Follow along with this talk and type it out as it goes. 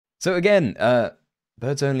So again,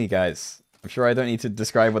 birds only, guys. I'm sure I don't need to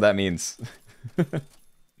describe what that means. I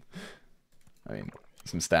mean,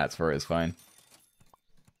 some stats for it is fine.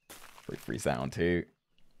 Freeze that one too.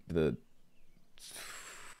 I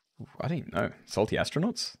don't even know. Salty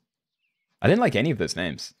astronauts? I didn't like any of those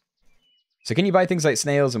names. So can you buy things like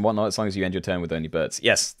snails and whatnot as long as you end your turn with only birds?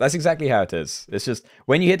 Yes, that's exactly how it is. It's just,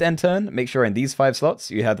 when you hit end turn, make sure in these 5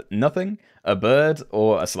 slots you have nothing, a bird,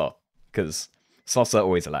 or a sloth. Because sloths are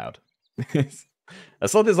always allowed. A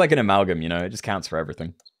sloth is like an amalgam, you know? It just counts for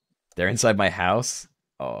everything. They're inside my house?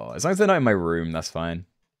 Oh, as long as they're not in my room, that's fine.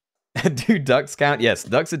 Do ducks count? Yes,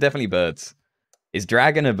 ducks are definitely birds. Is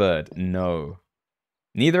dragon a bird? No.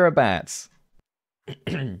 Neither are bats.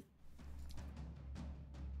 You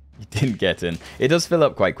didn't get in. It does fill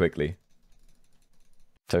up quite quickly.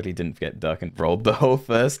 Totally didn't get duck and rolled the whole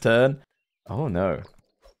first turn. Oh no.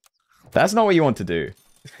 That's not what you want to do.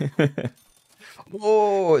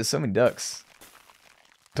 Oh, so many ducks.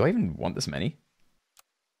 Do I even want this many?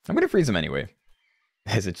 I'm gonna freeze them anyway.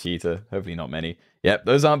 There's a cheetah. Hopefully not many. Yep,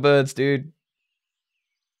 those aren't birds, dude.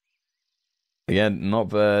 Again, not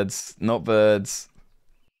birds. Not birds.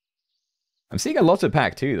 I'm seeing a lot of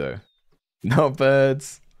pack too, though. Not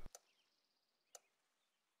birds.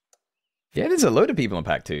 Yeah, there's a load of people in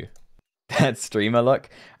pack 2. That's streamer luck.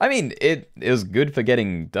 I mean, it was good for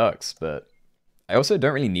getting ducks, but I also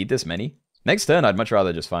don't really need this many. Next turn, I'd much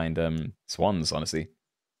rather just find swans, honestly.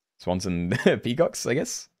 Swans and peacocks, I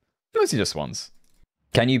guess. Mostly just swans.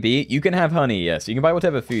 Can you be? You can have honey, yes. You can buy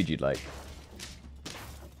whatever food you'd like.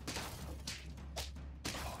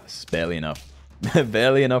 Oh, it's barely enough.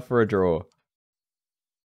 Barely enough for a draw.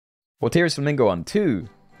 What tier is Flamingo on? 2.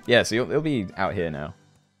 Yeah, so it'll be out here now.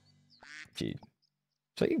 Gee.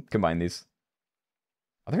 Should I combine these?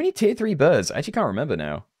 Are there any tier 3 birds? I actually can't remember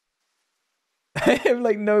now. I have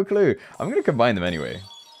like no clue. I'm going to combine them anyway.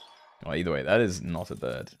 Well, either way, that is not a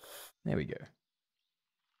bird. There we go.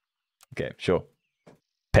 Okay, sure.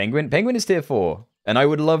 Penguin? Penguin is tier 4. And I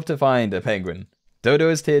would love to find a penguin. Dodo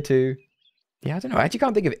is tier 2. Yeah, I don't know. I actually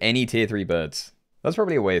can't think of any tier 3 birds. That's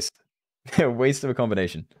probably a waste. A waste of a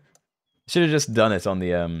combination. Should have just done it on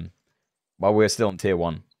the, while we're still on tier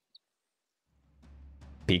 1.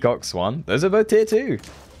 Peacock, Swan. Those are both tier 2.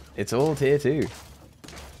 It's all tier 2.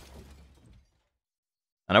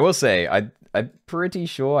 And I will say, I'm pretty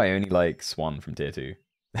sure I only like Swan from tier 2.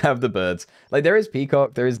 Have the birds. Like, there is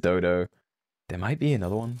Peacock, there is Dodo. There might be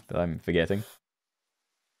another one that I'm forgetting.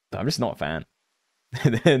 But I'm just not a fan.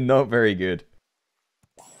 They're not very good.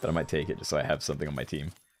 But I might take it just so I have something on my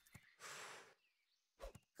team.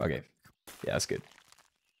 Okay. Yeah, that's good.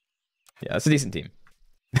 Yeah, that's a decent team.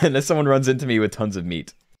 Unless someone runs into me with tons of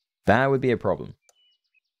meat. That would be a problem.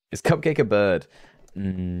 Is Cupcake a bird?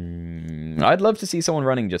 I'd love to see someone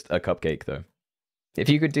running just a Cupcake, though. If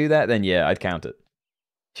you could do that, then yeah, I'd count it.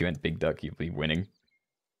 If you went Big Duck, you'd be winning.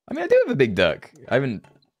 I mean, I do have a Big Duck. I haven't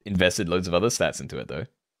invested loads of other stats into it, though.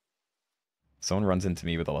 Someone runs into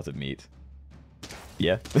me with a lot of meat.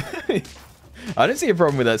 Yeah. I don't see a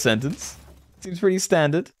problem with that sentence. Seems pretty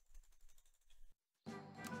standard.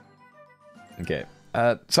 Okay.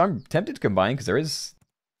 So I'm tempted to combine because there is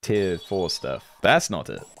tier 4 stuff. That's not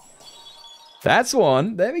it. That's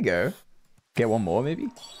one. There we go. Get one more, maybe?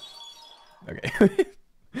 Okay.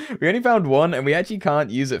 We only found one, and we actually can't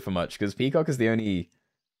use it for much because Peacock is the only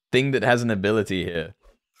thing that has an ability here.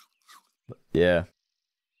 Yeah.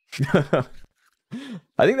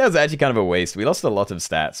 I think that was actually kind of a waste. We lost a lot of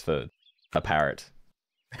stats for a parrot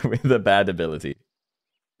with a bad ability.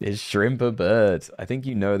 Is shrimp a bird? I think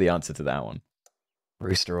you know the answer to that one.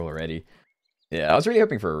 Rooster already. Yeah, I was really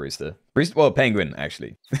hoping for a rooster. Rooster, well, penguin,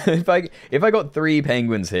 actually. If I got 3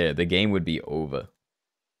 penguins here, the game would be over.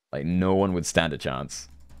 Like, no one would stand a chance.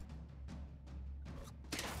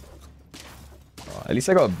 Oh, at least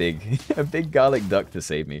I got a big garlic duck to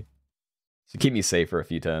save me. To keep me safe for a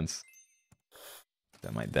few turns.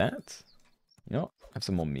 Don't mind that. You know what? Have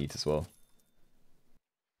some more meat as well.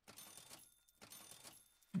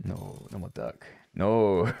 No, no more duck.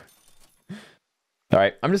 No.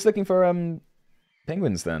 Alright, I'm just looking for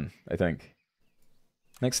penguins then, I think.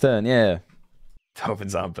 Next turn, yeah.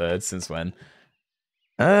 Dolphins aren't birds, since when?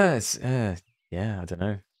 Yeah, I don't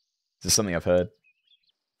know. It's just something I've heard.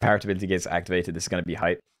 Parrot ability gets activated, this is going to be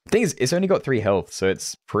hype. The thing is, it's only got 3 health, so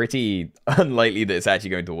it's pretty unlikely that it's actually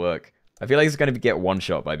going to work. I feel like it's going to get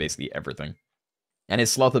one-shot by basically everything. And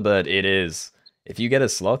is sloth a bird? It is. If you get a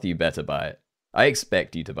sloth, you better buy it. I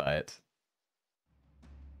expect you to buy it.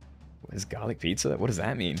 What is garlic pizza? What does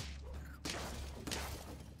that mean?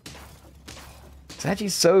 It's actually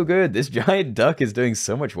so good. This giant duck is doing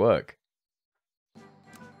so much work.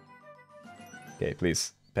 Okay,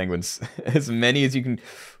 please. penguins. As many as you can.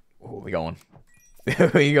 Oh, we got one.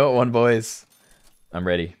 We got one, boys. I'm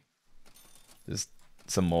ready. Just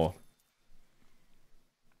some more.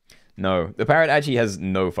 No, the parrot actually has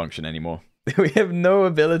no function anymore. We have no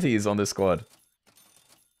abilities on this squad.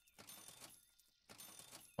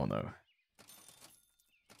 Oh no.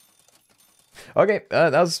 Okay,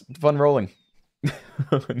 that was fun rolling.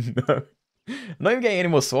 Oh, no. I'm not even getting any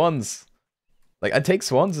more swans. Like, I'd take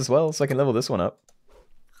swans as well, so I can level this one up.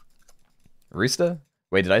 Rooster?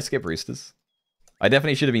 Wait, did I skip roosters? I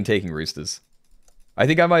definitely should have been taking roosters. I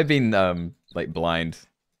think I might have been, like, blind.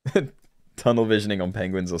 Tunnel visioning on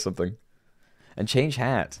penguins or something. And change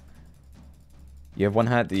hat. You have one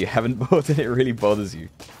hat that you haven't bought and it really bothers you.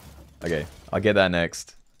 Okay, I'll get that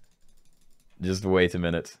next. Just wait a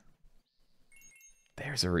minute.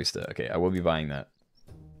 There's a rooster. Okay, I will be buying that.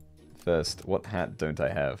 First, what hat don't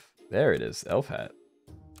I have? There it is, elf hat.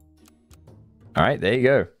 Alright, there you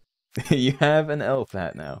go. You have an elf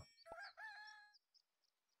hat now.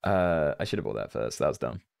 I should have bought that first. That was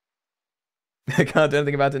dumb. I can't do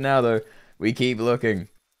anything about it now, though. We keep looking.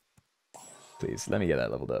 Please, let me get that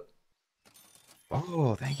leveled up.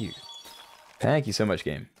 Oh, thank you. Thank you so much,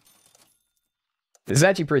 game. This is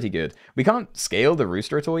actually pretty good. We can't scale the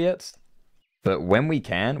rooster at all yet. But when we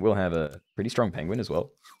can, we'll have a pretty strong penguin as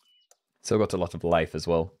well. Still got a lot of life as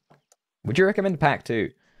well. Would you recommend pack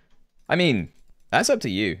 2? I mean, that's up to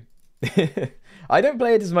you. I don't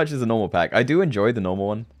play it as much as the normal pack. I do enjoy the normal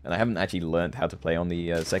one, and I haven't actually learned how to play on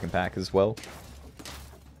the second pack as well.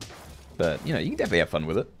 But, you know, you can definitely have fun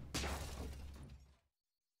with it.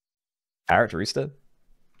 Parrot rooster?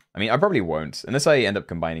 I mean, I probably won't, unless I end up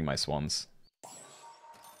combining my swans.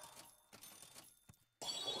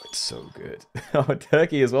 Oh, it's so good. Oh,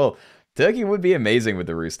 turkey as well. Turkey would be amazing with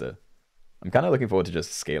the rooster. I'm kind of looking forward to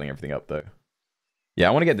just scaling everything up, though. Yeah,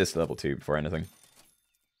 I want to get this to level 2 before anything.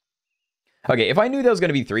 Okay, if I knew there was going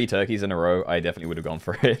to be 3 turkeys in a row, I definitely would have gone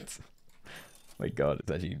for it. My god,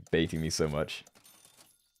 it's actually baiting me so much.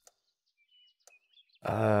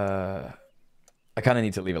 I kind of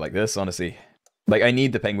need to leave it like this, honestly. Like, I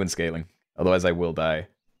need the penguin scaling. Otherwise, I will die.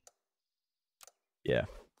 Yeah,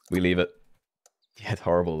 we leave it. You had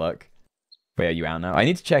horrible luck. Wait, are you out now? I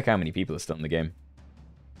need to check how many people are still in the game.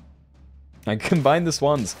 I combined the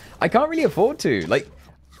swans. I can't really afford to. Like,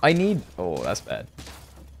 I need... Oh, that's bad.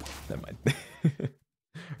 Never mind.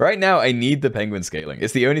 Right now, I need the penguin scaling.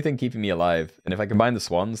 It's the only thing keeping me alive. And if I combine the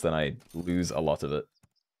swans, then I lose a lot of it.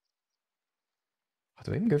 Oh,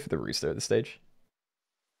 do I even go for the rooster at this stage?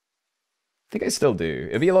 I think I still do.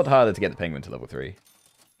 It'd be a lot harder to get the penguin to level 3.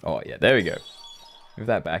 Oh, yeah. There we go. Move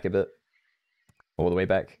that back a bit. All the way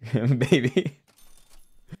back. Maybe.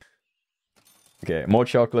 Okay, more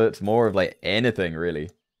chocolate, more of like anything really.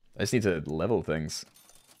 I just need to level things.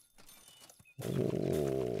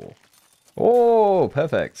 Oh, oh,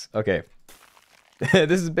 perfect. Okay,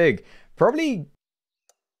 this is big. Probably,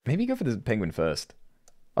 maybe go for the penguin first.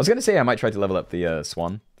 I was gonna say I might try to level up the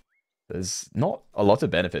swan. There's not a lot of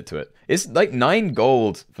benefit to it. It's like 9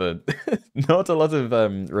 gold for not a lot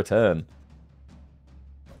of return.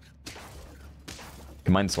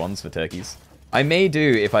 Combine swans for turkeys. I may do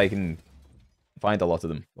if I can find a lot of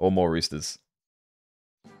them. Or more roosters.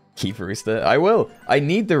 Keep a rooster? I will! I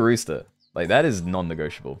need the rooster. Like, that is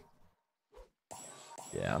non-negotiable.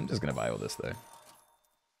 Yeah, I'm just gonna buy all this, though.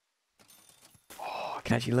 Oh, I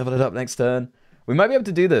can actually level it up next turn. We might be able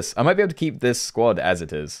to do this. I might be able to keep this squad as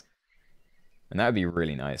it is. And that would be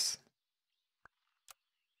really nice.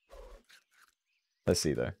 Let's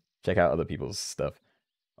see, though. Check out other people's stuff.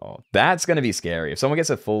 Oh, that's gonna be scary. If someone gets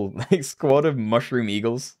a full like squad of mushroom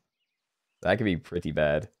eagles, that could be pretty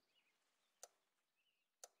bad.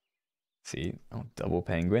 See? Oh, double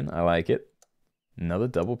penguin. I like it. Another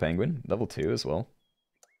double penguin. Level 2 as well.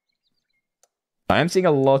 I am seeing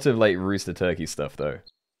a lot of like rooster turkey stuff though.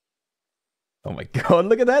 Oh my god,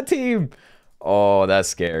 look at that team! Oh, that's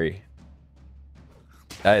scary.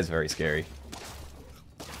 That is very scary.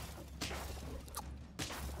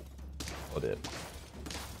 Oh dear.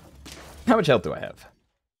 How much health do I have?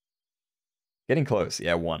 Getting close.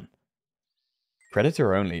 Yeah, 1.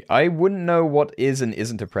 Predator only. I wouldn't know what is and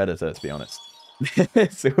isn't a predator, to be honest.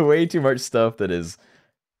 It's way too much stuff that is...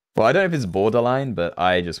 Well, I don't know if it's borderline, but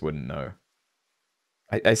I just wouldn't know.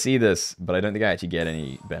 I see this, but I don't think I actually get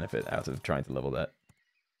any benefit out of trying to level that.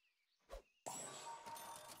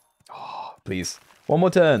 Oh, please. One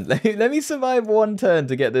more turn. Let me survive 1 turn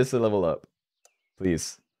to get this to level up.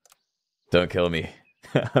 Please. Don't kill me.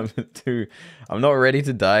 I'm not ready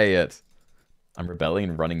to die yet. I'm rebelling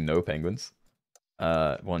and running no penguins.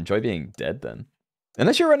 Well, enjoy being dead then.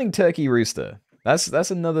 Unless you're running turkey rooster.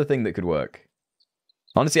 That's another thing that could work.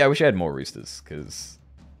 Honestly, I wish I had more roosters, because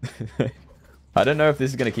I don't know if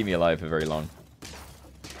this is going to keep me alive for very long.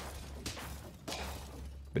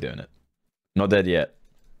 We're doing it. Not dead yet.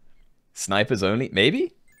 Snipers only?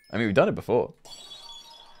 Maybe? I mean, we've done it before.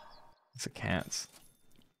 It's a cats.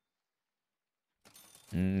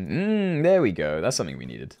 There we go. That's something we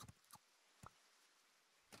needed.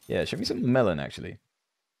 Yeah, show me some melon, actually.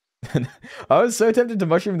 I was so tempted to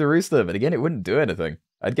mushroom the rooster, but again, it wouldn't do anything.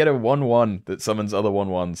 I'd get a 1-1 that summons other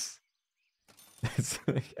 1-1s. It's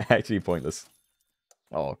actually pointless.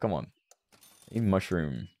 Oh, come on. A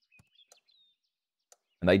mushroom.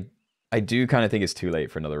 And I do kind of think it's too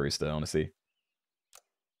late for another rooster, honestly.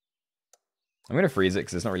 I'm going to freeze it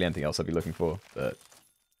because there's not really anything else I'd be looking for, but...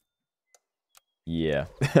 Yeah.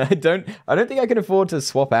 I don't think I can afford to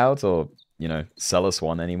swap out or, you know, sell a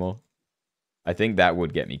swan anymore. I think that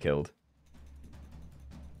would get me killed.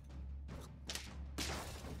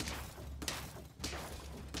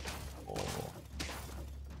 Oh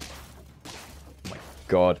my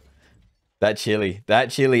god. That chili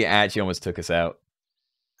actually almost took us out.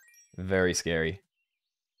 Very scary.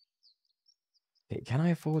 Hey, can I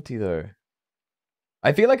afford to, though?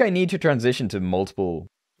 I feel like I need to transition to multiple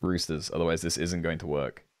roosters, otherwise this isn't going to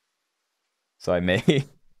work. So I may...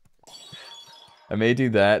 I may do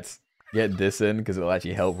that, get this in, because it'll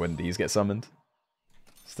actually help when these get summoned.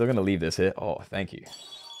 Still gonna leave this here. Oh, thank you.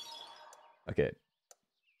 Okay.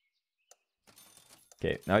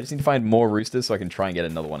 Okay, now I just need to find more roosters so I can try and get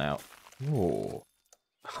another one out. Ooh.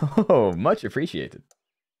 Oh, much appreciated.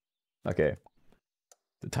 Okay.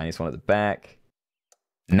 The tiniest one at the back.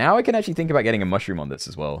 Now I can actually think about getting a mushroom on this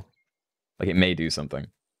as well. Like, it may do something.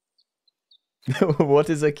 What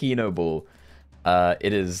is a Keenoe ball?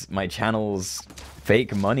 It is my channel's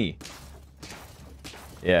fake money.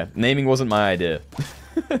 Yeah, naming wasn't my idea.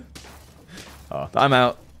 Oh, I'm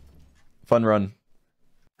out. Fun run.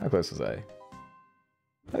 How close was I?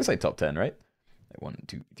 I was like top 10, right? Like 1,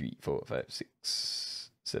 2, 3, 4, 5,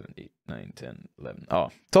 6, 7, 8, 9, 10, 11. Oh,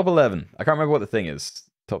 top 11. I can't remember what the thing is.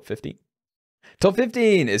 Top 15? Top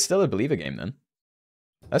 15 is still a Believer game then.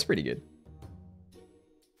 That's pretty good.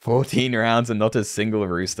 14 rounds and not a single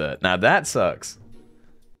rooster. Now that sucks.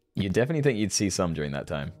 You definitely think you'd see some during that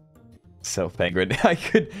time. Sell penguin.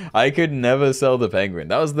 I could never sell the penguin.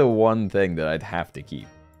 That was the one thing that I'd have to keep.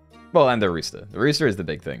 Well, and the rooster. The rooster is the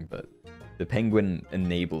big thing, but the penguin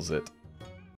enables it.